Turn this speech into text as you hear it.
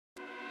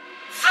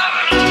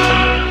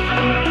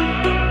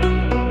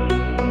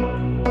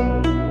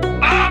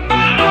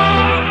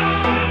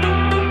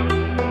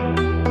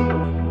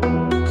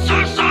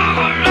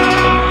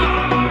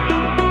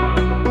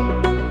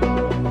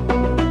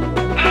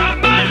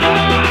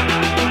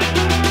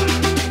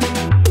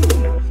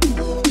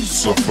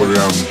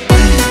Safaryan.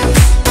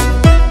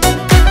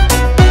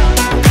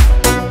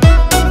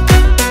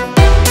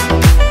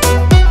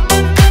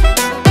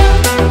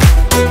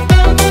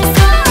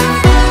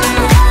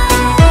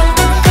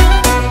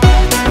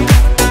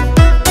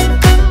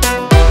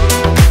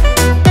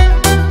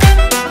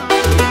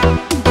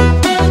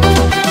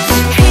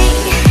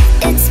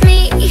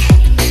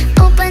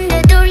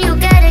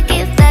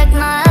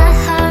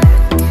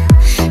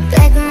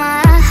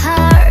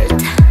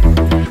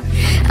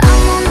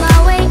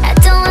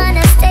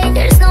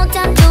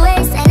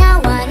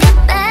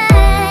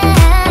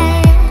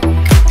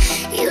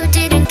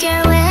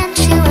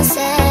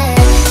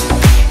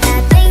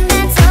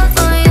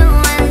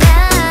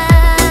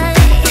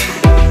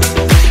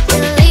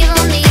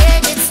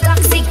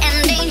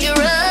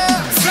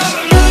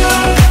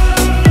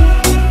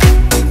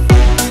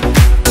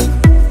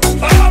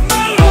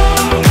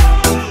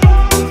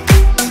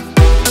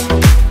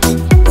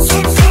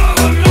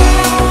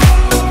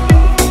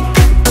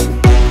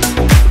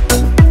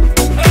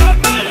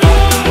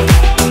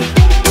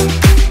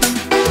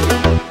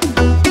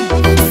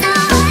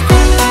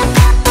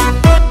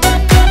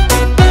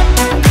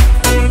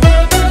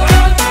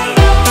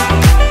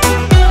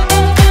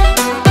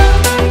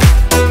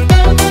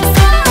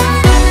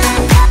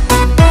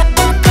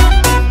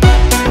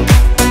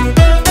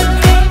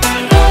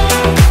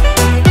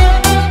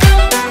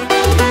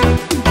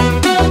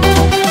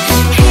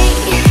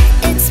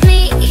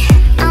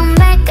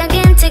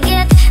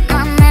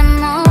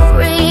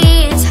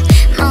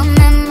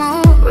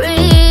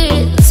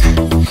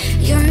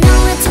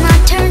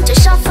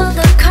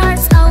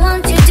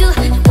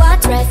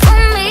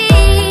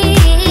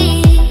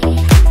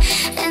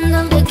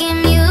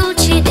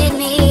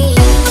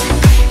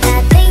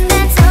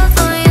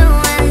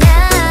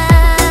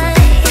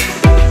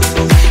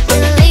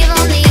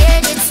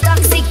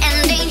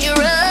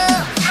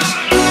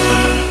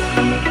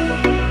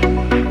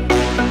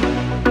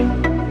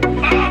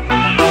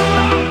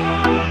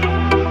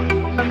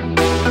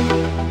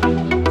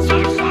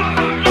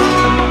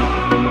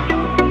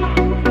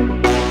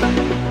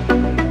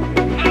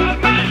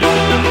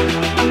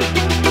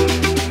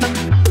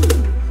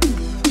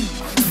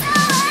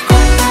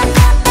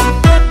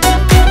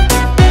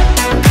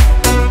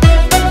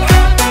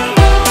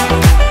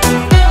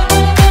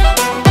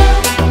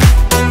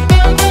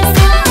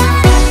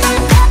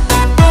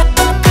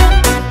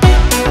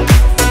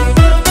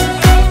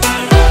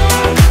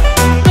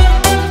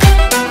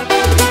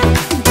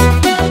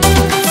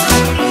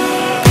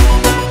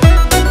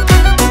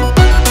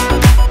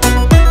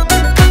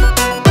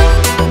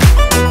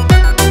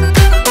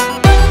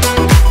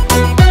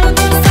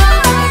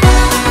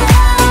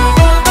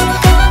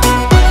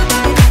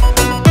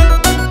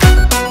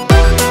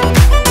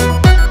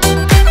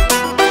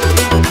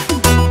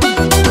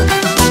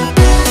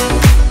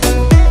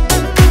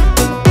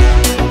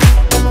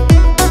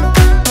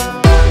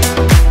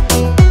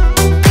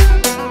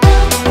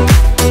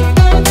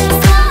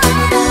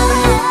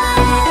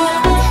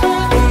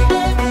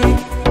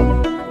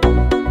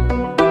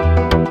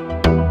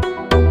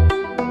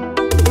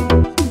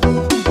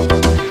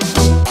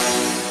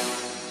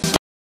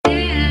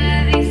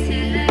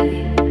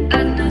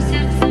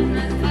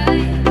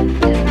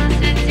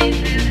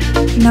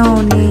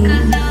 No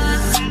name.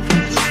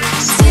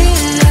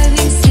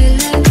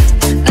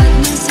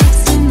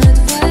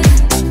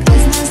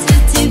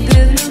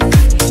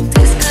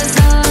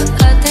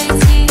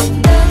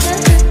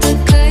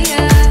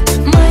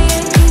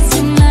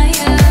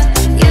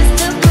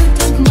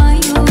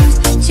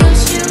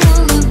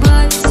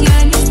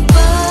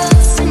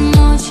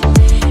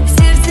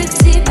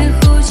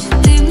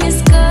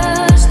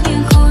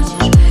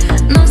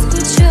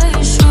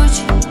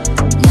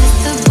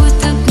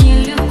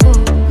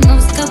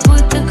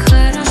 Так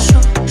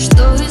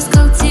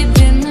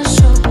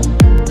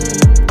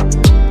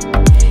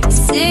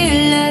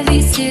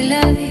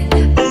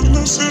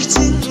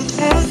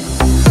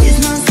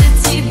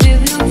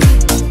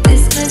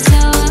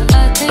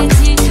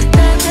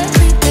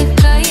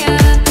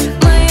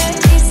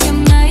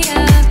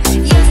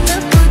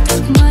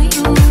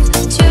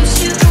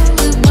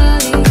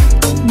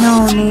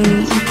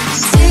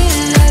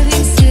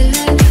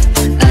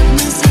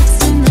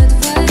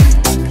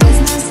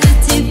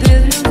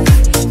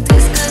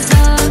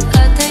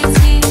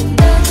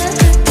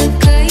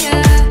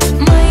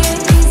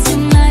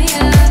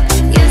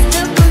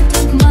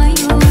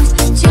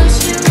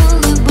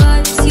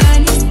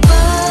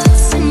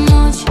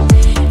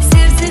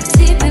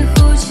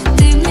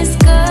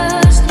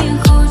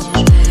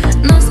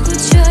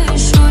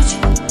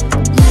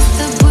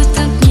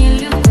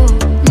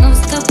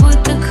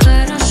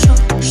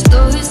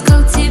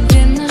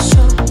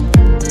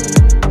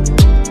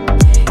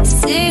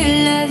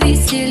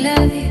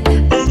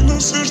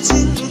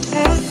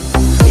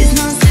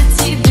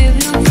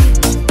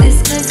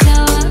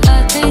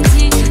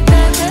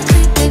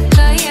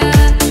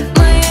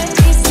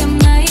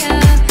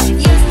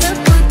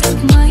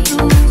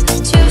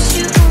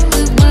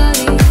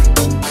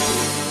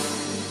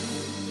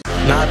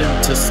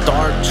into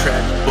Star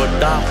Trek, but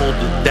I hold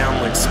it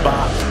down like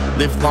Spock.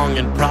 Live long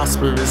and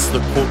prosper is the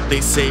quote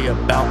they say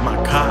about my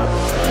cock.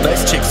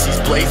 Nice chick, she's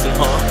blazing,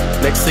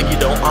 huh? Next thing you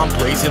know, I'm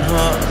blazing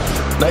her.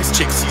 Nice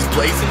chick, she's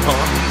blazing,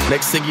 huh?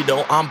 Next thing you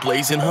know, I'm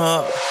blazing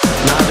her.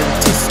 Not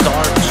into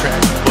Star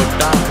Trek, but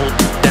I hold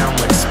it down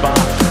like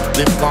Spock.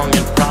 Live long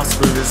and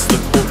prosper is the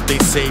quote they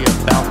say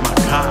about my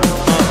cock.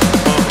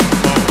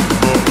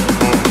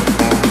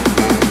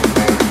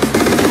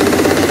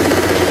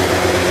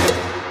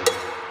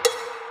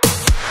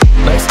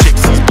 Nice chick,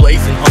 she's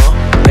blazing, huh?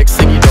 Next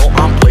thing you know,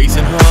 I'm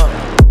blazing her.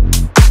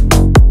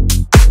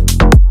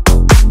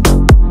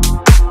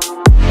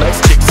 Nice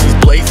chick, she's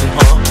blazing,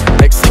 huh?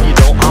 Next thing you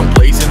know, I'm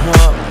blazing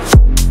her.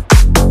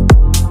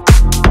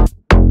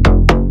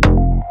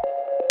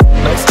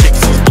 Nice chick,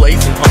 she's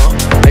blazing, huh?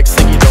 Next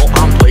thing you know,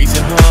 I'm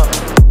blazing her.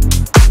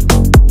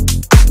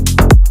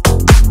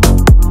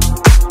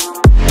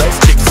 Nice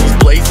chick, she's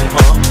blazing,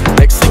 huh?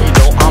 Next thing you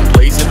know, I'm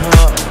blazing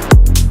her.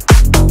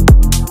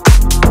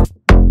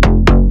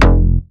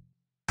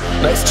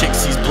 Nice chick,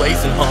 she's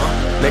blazing, huh?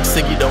 Next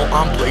thing you know,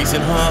 I'm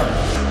blazing her.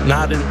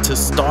 Not into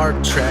Star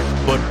Trek,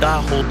 but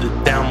I hold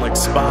it down like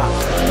Spock.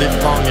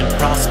 Live long and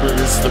prosper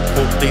is the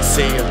quote they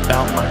say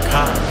about my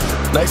cock.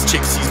 Nice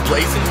chick, she's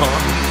blazing,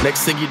 huh?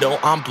 Next thing you know,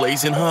 I'm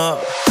blazing her.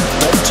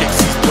 Nice chick,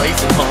 she's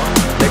blazing,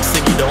 huh? Next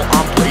thing you know,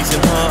 I'm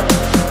blazing her.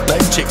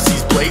 Nice chick,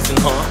 she's blazing,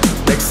 huh?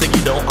 Next thing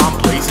you know, I'm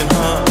blazing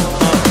her.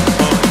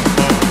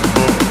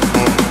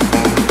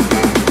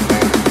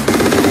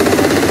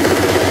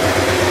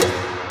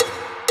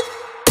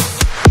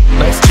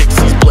 Nice chick,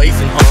 she's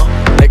blazing, huh?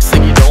 Next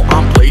thing you know,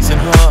 I'm blazing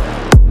her.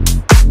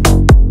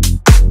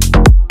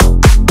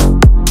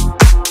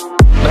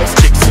 Nice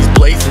chick, she's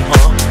blazing,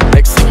 huh?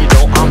 Next thing you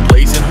know, I'm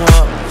blazing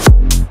her.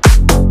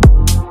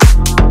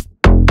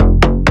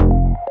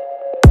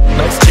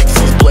 Nice chick,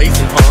 she's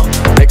blazing, huh?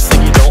 Next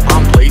thing you know,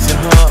 I'm blazing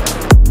her.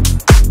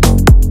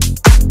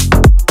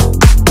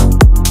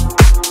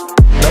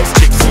 Nice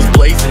chick, she's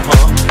blazing,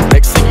 huh?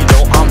 Next thing you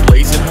know, I'm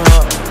blazing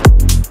her.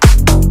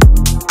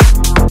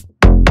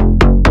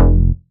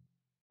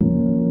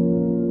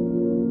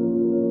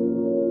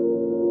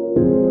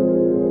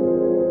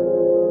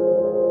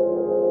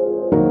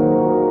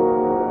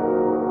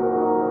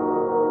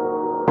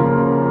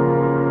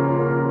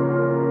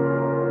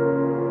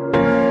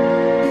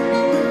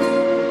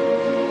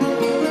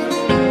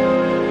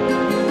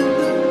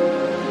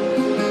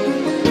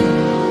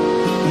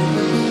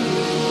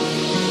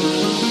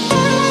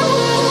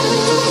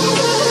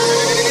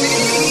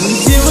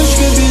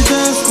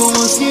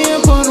 Ей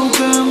по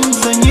рукам,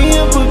 за ней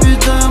я по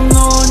пятам,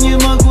 но не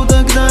могу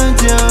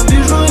догнать. Я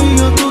вижу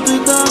ее тут и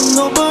там,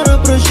 но пора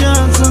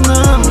прощаться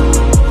нам.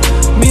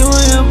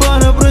 Милая,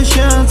 пора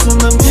прощаться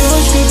нам.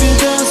 Девочка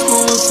беда,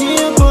 сквозь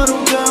ей по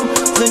рукам,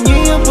 за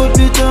ней я по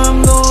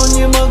пятам, но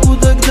не могу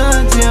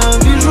догнать. Я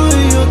вижу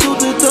ее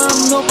тут и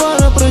там, но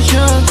пора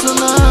прощаться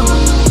нам.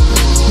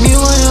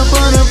 Милая,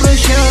 пора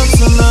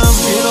прощаться нам.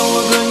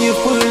 Стирала грани в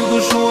пыль,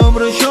 душу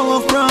обращала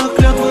в прах.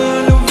 Клятвы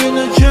о любви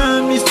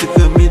ночами,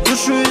 стихами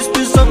душу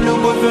исписав.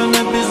 Любовь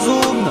она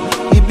безумна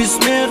и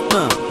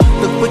бессмертна.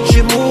 Так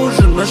почему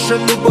же наша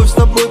любовь с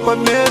тобой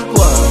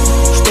померкла?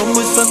 Что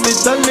мы сами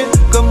дали,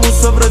 кому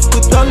соврать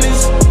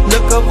пытались? Для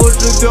кого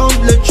живем,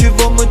 для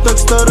чего мы так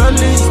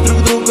старались?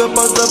 Друг друга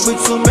позабыть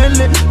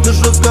сумели,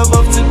 душу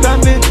сковав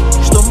цепями.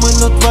 Что мы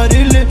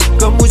натворили,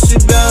 кому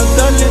себя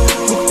отдали?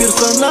 Двух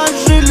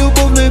персонажей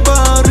любовной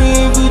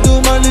пары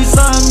выдумали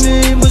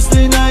сами.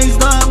 Мысли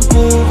наизнанку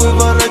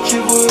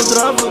выворачивают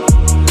травы.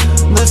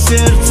 На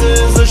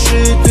сердце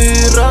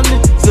зашитые раны.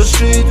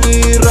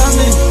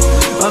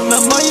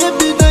 Она моя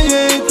беда,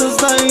 я это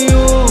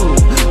знаю.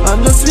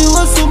 Она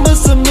свела с ума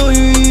со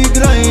мною,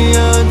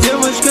 играя.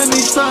 Девочка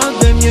мечта,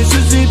 дай мне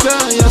всю себя.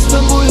 Я с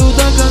тобою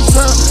до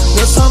конца,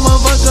 до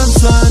самого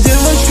конца.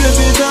 Девочка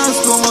беда,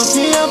 сковав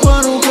я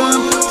по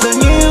рукам, за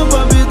ней я по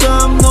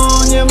пятам,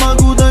 но не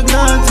могу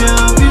догнать. Я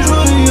вижу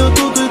ее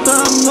тут и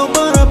там, но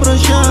пора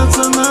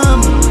прощаться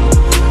нам.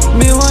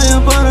 Милая,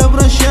 пора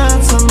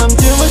прощаться нам.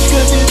 Девочка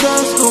беда,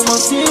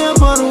 сковав я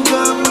по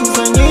рукам,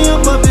 за ней я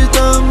по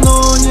пятам,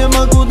 но не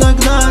могу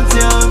догнать.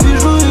 Я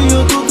вижу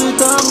ее тут и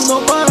там,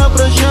 но пора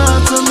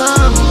прощаться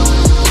нам.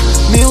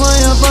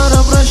 Милая,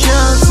 пора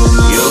прощаться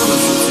нам. Я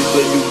хочу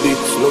тебя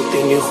любить, но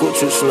ты не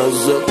хочешь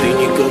назад. Ты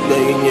никогда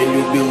и не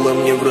любила,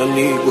 мне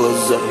врали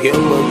глаза. Я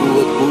могу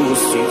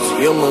отпустить,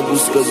 я могу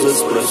сказать,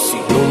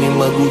 спросить, но не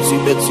могу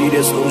тебя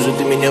терять, уже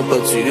ты меня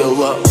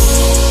потеряла.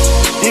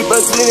 Ты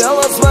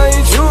потеряла свои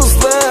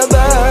чувства,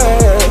 да.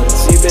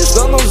 Тебе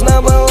что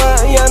нужно было,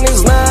 я не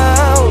знаю.